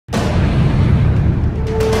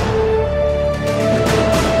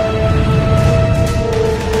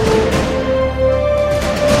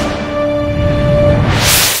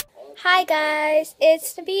guys,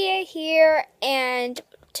 it's Nabia here, and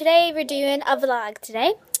today we're doing a vlog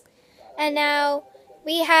today. And now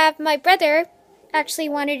we have my brother actually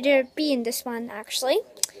wanted to be in this one actually.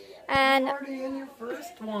 And you're already in your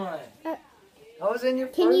first one. I was in your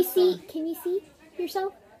first Can you see? one. Can you see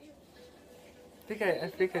yourself? I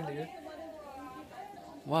think I do.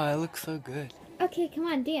 Wow, I look so good. Okay, come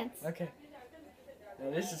on, dance. Okay.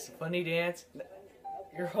 Now this is a funny dance.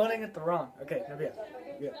 You're holding it the wrong. Okay, now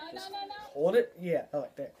yeah, just hold it. Yeah, I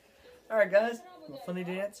like that. All right, guys, a funny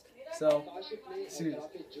dance. So, see this.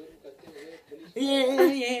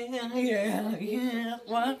 Yeah.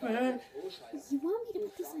 What? You want me to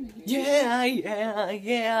put this on YouTube? Yeah.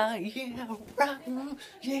 Rock,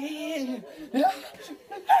 yeah.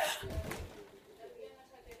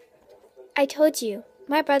 I told you,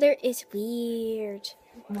 my brother is weird.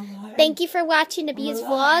 Thank you for watching Nabia's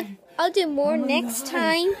vlog. I'll do more next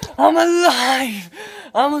time. I'm alive.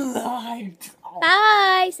 Bye.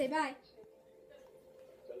 Say bye.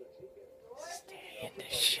 Stay in the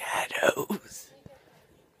shadows.